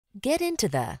Get into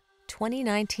the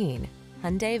 2019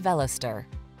 Hyundai Veloster.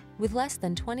 With less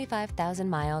than 25,000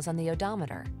 miles on the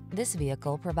odometer, this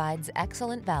vehicle provides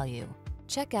excellent value.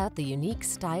 Check out the unique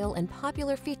style and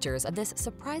popular features of this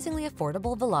surprisingly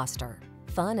affordable Veloster.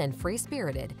 Fun and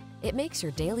free-spirited, it makes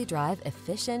your daily drive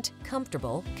efficient,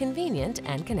 comfortable, convenient,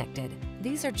 and connected.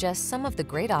 These are just some of the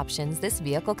great options this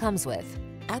vehicle comes with: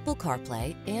 Apple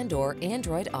CarPlay and/or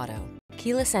Android Auto,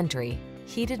 keyless entry,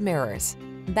 heated mirrors,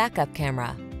 backup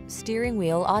camera, steering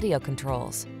wheel audio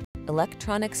controls,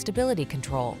 electronic stability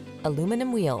control,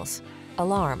 aluminum wheels,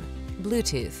 alarm,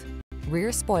 Bluetooth,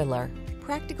 rear spoiler.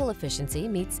 Practical efficiency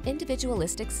meets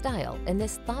individualistic style in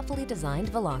this thoughtfully designed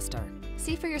Veloster.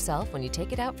 See for yourself when you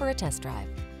take it out for a test drive.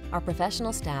 Our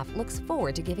professional staff looks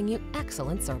forward to giving you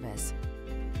excellent service.